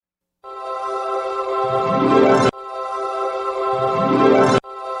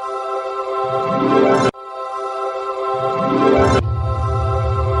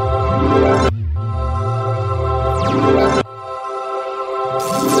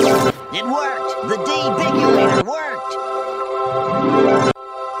It worked! The debigulator worked!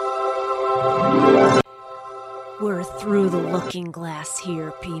 We're through the looking glass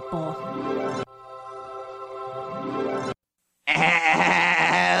here, people.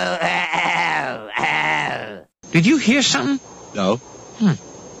 Did you hear something? No.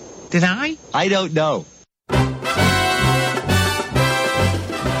 Did I? I don't know.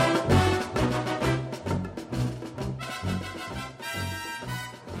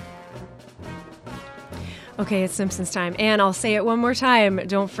 Okay, it's Simpsons time. And I'll say it one more time.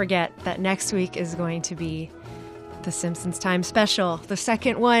 Don't forget that next week is going to be the Simpsons Time special, the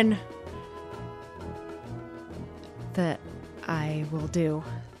second one that I will do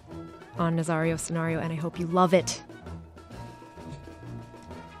on Nazario Scenario, and I hope you love it.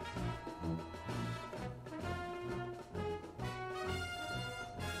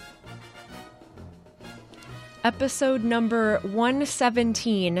 Episode number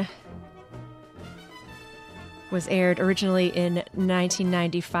 117 was aired originally in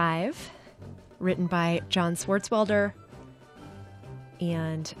 1995, written by John Swartzwelder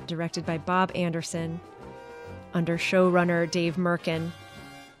and directed by Bob Anderson under showrunner Dave Merkin.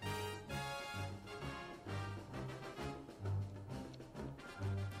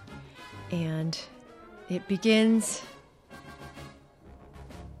 And it begins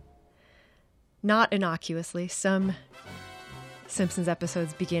not innocuously. Some Simpsons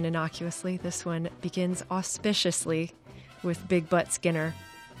episodes begin innocuously. This one begins auspiciously with Big Butt Skinner.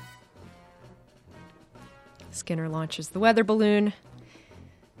 Skinner launches the weather balloon,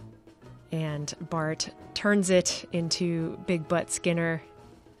 and Bart turns it into Big Butt Skinner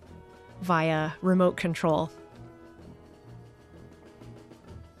via remote control.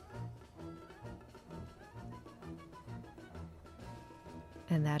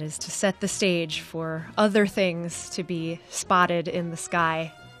 And that is to set the stage for other things to be spotted in the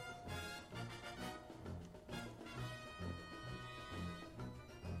sky.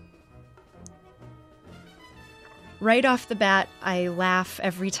 Right off the bat, I laugh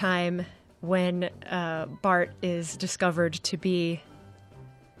every time when Bart is discovered to be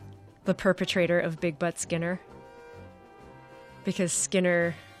the perpetrator of Big Butt Skinner. Because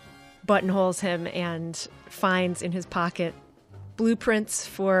Skinner buttonholes him and finds in his pocket blueprints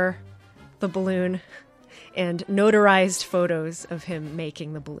for the balloon and notarized photos of him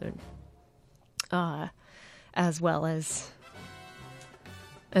making the balloon, as well as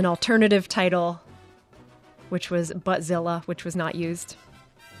an alternative title, which was Buttzilla, which was not used.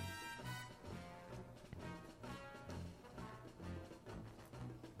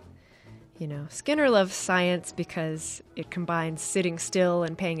 You know, Skinner loves science because it combines sitting still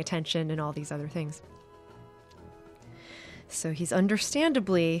and paying attention and all these other things. So he's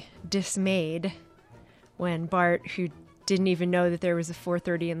understandably dismayed when Bart, who didn't even know that there was a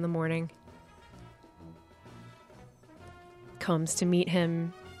 4:30 in the morning, comes to meet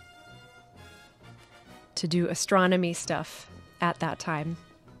him to do astronomy stuff at that time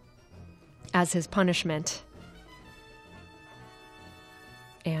as his punishment,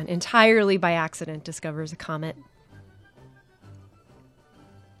 and entirely by accident discovers a comet.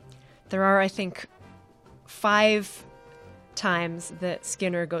 There are, I think, 5 times that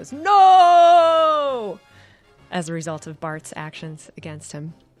Skinner goes, "No!" as a result of Bart's actions against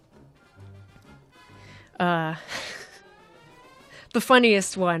him. The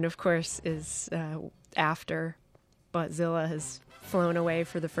funniest one, of course, is after Buttzilla has flown away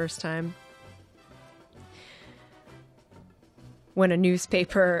for the first time. When a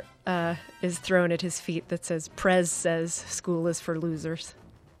newspaper is thrown at his feet that says, "Prez says school is for losers."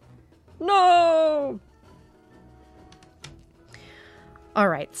 No! All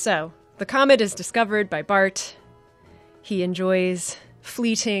right, so the comet is discovered by Bart. He enjoys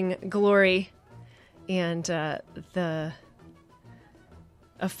fleeting glory and the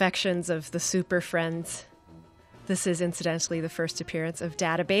affections of the Super Friends. This is incidentally the first appearance of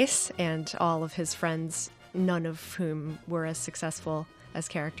Database and all of his friends, none of whom were as successful as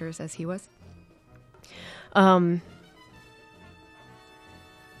characters as he was. And,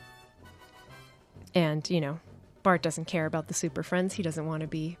 you know, Bart doesn't care about the Super Friends. He doesn't want to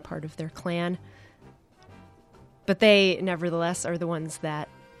be part of their clan. But they, nevertheless, are the ones that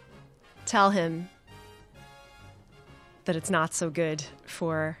tell him that it's not so good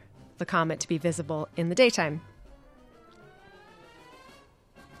for the comet to be visible in the daytime.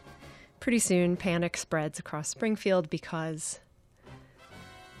 Pretty soon, panic spreads across Springfield because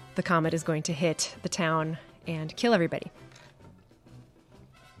the comet is going to hit the town and kill everybody.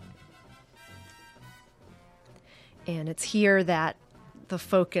 And it's here that the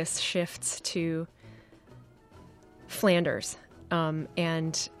focus shifts to Flanders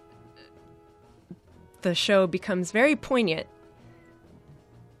and the show becomes very poignant.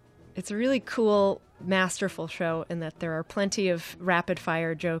 It's a really cool, masterful show in that there are plenty of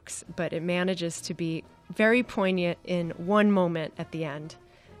rapid-fire jokes, but it manages to be very poignant in one moment at the end.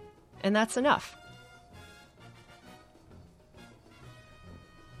 And that's enough.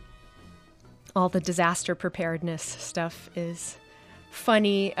 All the disaster preparedness stuff is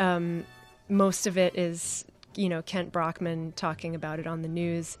funny. Most of it is, Kent Brockman talking about it on the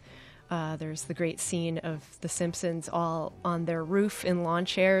news. There's the great scene of the Simpsons all on their roof in lawn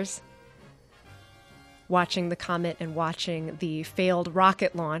chairs, watching the comet and watching the failed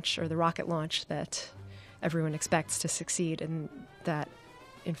rocket launch, or the rocket launch that everyone expects to succeed and that,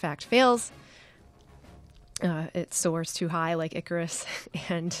 in fact, fails. It soars too high like Icarus,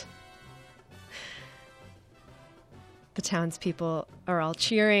 and the townspeople are all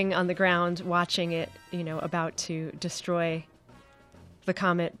cheering on the ground, watching it, about to destroy the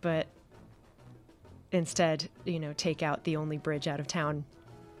comet, but instead, take out the only bridge out of town.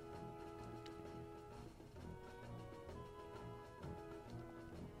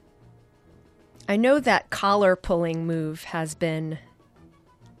 I know that collar pulling move has been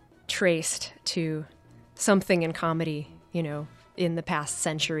traced to something in comedy, in the past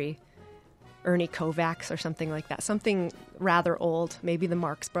century. Ernie Kovacs or something like that. Something rather old, maybe the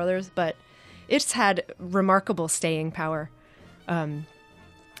Marx Brothers, but it's had remarkable staying power.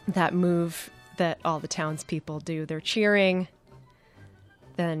 That move that all the townspeople do. They're cheering,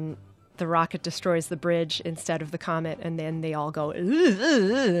 then the rocket destroys the bridge instead of the comet, and then they all go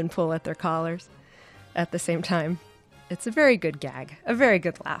and pull at their collars at the same time. It's a very good gag, a very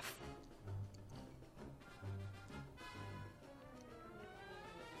good laugh.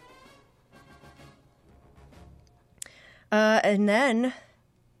 And then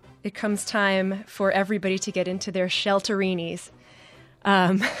it comes time for everybody to get into their shelterinis.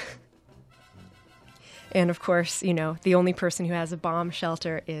 And of course, the only person who has a bomb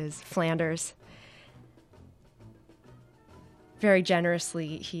shelter is Flanders. Very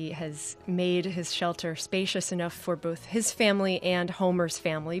generously, he has made his shelter spacious enough for both his family and Homer's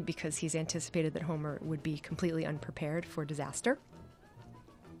family, because he's anticipated that Homer would be completely unprepared for disaster.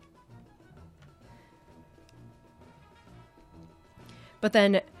 But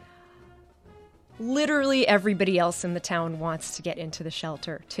then literally everybody else in the town wants to get into the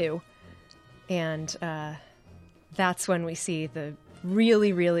shelter too. And that's when we see the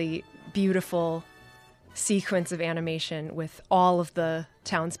really, really beautiful sequence of animation with all of the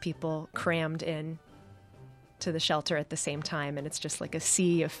townspeople crammed in to the shelter at the same time. And it's just like a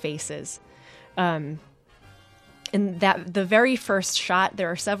sea of faces. And that the very first shot,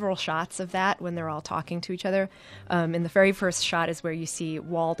 there are several shots of that when they're all talking to each other. And the very first shot is where you see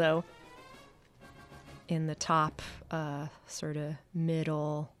Waldo in the top, sort of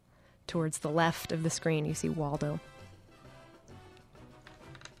middle, towards the left of the screen. You see Waldo.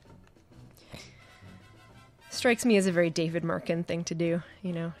 Strikes me as a very David Merkin thing to do,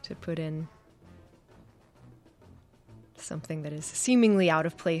 to put in something that is seemingly out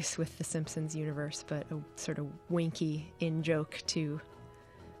of place with the Simpsons universe, but a sort of winky in-joke to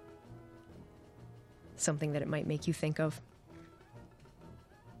something that it might make you think of.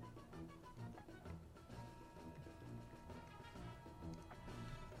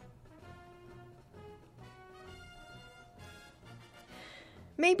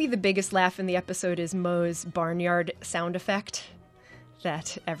 Maybe the biggest laugh in the episode is Moe's barnyard sound effect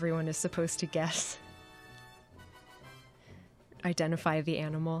that everyone is supposed to guess. Identify the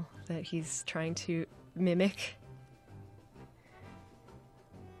animal that he's trying to mimic.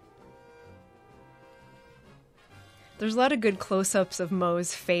 There's a lot of good close-ups of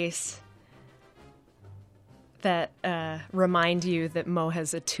Moe's face that remind you that Moe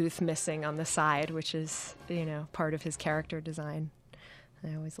has a tooth missing on the side, which is, part of his character design.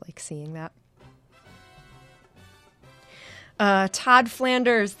 I always like seeing that. Todd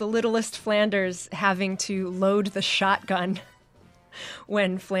Flanders, the littlest Flanders, having to load the shotgun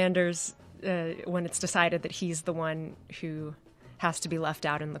when Flanders, when it's decided that he's the one who has to be left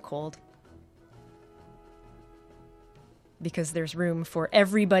out in the cold. Because there's room for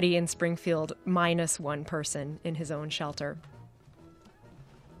everybody in Springfield minus one person in his own shelter.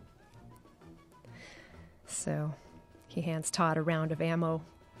 So he hands Todd a round of ammo.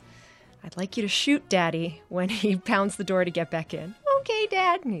 I'd like you to shoot Daddy when he pounds the door to get back in. Okay,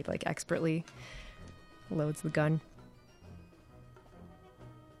 Dad. And he expertly loads the gun.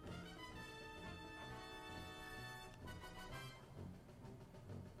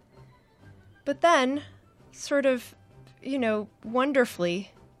 But then, sort of,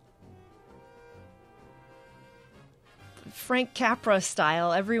 wonderfully, Frank Capra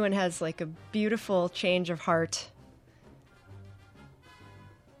style. Everyone has like a beautiful change of heart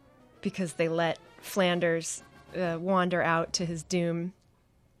because they let Flanders wander out to his doom.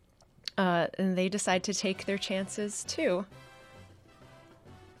 And they decide to take their chances too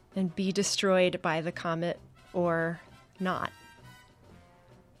and be destroyed by the comet or not.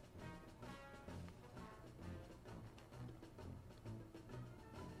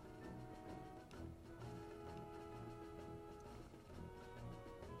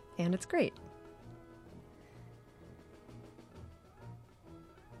 And it's great.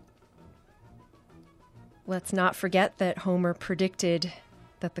 Let's not forget that Homer predicted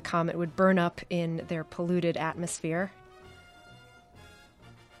that the comet would burn up in their polluted atmosphere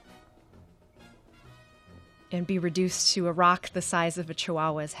and be reduced to a rock the size of a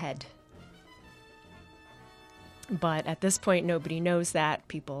chihuahua's head. But at this point, nobody knows that.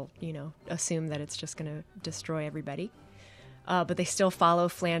 People, assume that it's just going to destroy everybody. But they still follow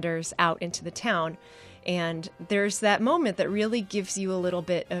Flanders out into the town. And there's that moment that really gives you a little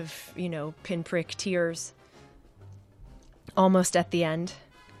bit of, pinprick tears almost at the end.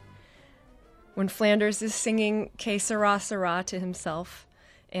 When Flanders is singing Que Sera Sera to himself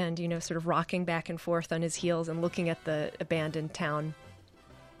and, sort of rocking back and forth on his heels and looking at the abandoned town.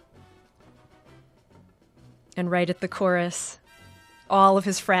 And right at the chorus, all of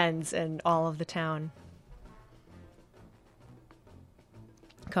his friends and all of the town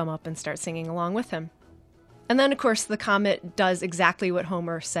come up and start singing along with him. And then, of course, the comet does exactly what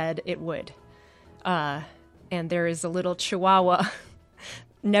Homer said it would. And there is a little chihuahua,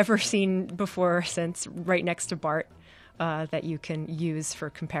 never seen before or since, right next to Bart, that you can use for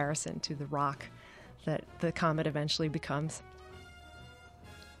comparison to the rock that the comet eventually becomes.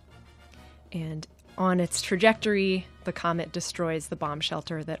 And on its trajectory, the comet destroys the bomb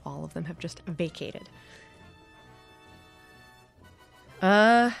shelter that all of them have just vacated.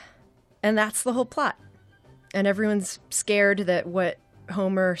 And that's the whole plot. And everyone's scared that what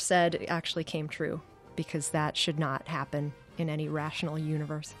Homer said actually came true, because that should not happen in any rational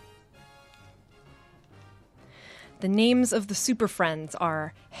universe. The names of the Super Friends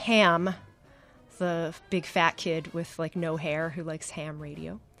are Ham, the big fat kid with no hair who likes ham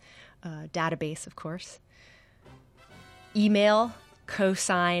radio. Database, of course. Email,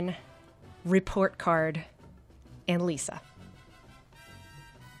 Cosine, Report Card, and Lisa.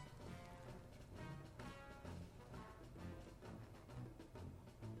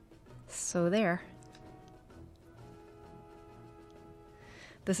 So there.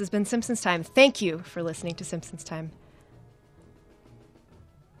 This has been Simpsons Time. Thank you for listening to Simpsons Time.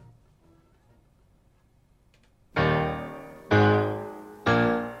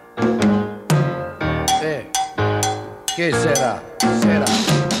 ¿Qué será? Será.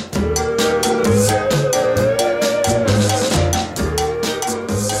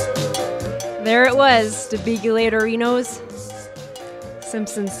 There it was, Debigulatorinos.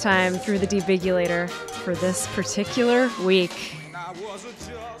 Simpsons Time through the Debigulator for this particular week.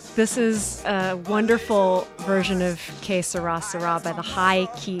 This is a wonderful version of Que Sera Sera by the High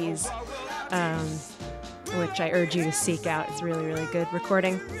Keys, which I urge you to seek out. It's really, really good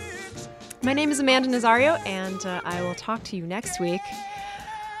recording. My name is Amanda Nazario, and I will talk to you next week.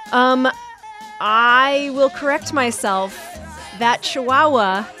 I will correct myself. That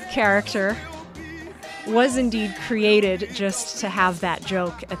Chihuahua character was indeed created just to have that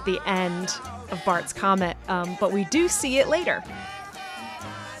joke at the end of Bart's Comet, but we do see it later.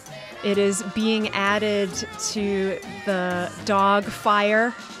 It is being added to the dog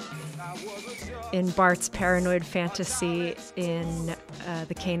fire in Bart's paranoid fantasy in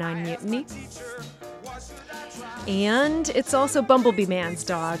the Canine Mutiny. And it's also Bumblebee Man's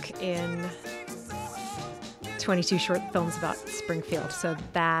dog in 22 Short Films About Springfield, so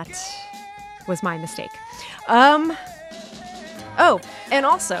that was my mistake. Oh, and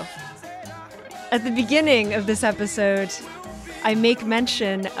also, at the beginning of this episode, I make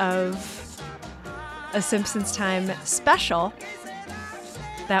mention of a Simpsons Time special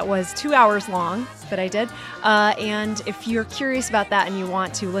that was 2 hours long that I did. And if you're curious about that and you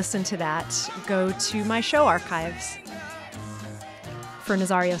want to listen to that, go to my show archives for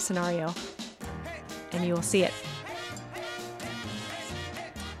Nazario Scenario, and you will see it.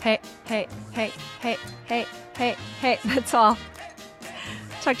 Hey, hey, hey, hey, hey, hey, hey, that's all.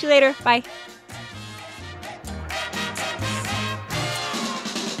 Talk to you later. Bye.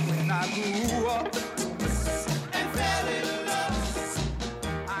 When I grew up